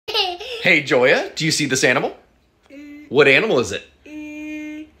Hey, Joya, do you see this animal? What animal is it?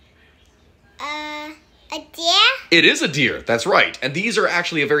 A deer? It is a deer, that's right. And these are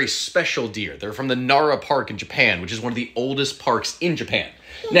actually a very special deer. They're from the Nara Park in Japan, which is one of the oldest parks in Japan.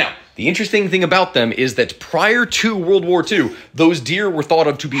 Now, the interesting thing about them is that prior to World War II, those deer were thought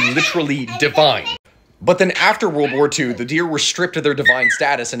of to be literally divine. But then after World War II, the deer were stripped of their divine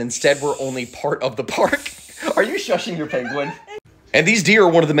status and instead were only part of the park. Are you shushing your penguin? And these deer are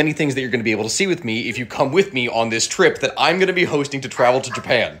one of the many things that you're going to be able to see with me if you come with me on this trip that I'm going to be hosting to travel to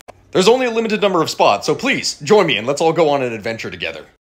Japan. There's only a limited number of spots, so please, join me and let's all go on an adventure together.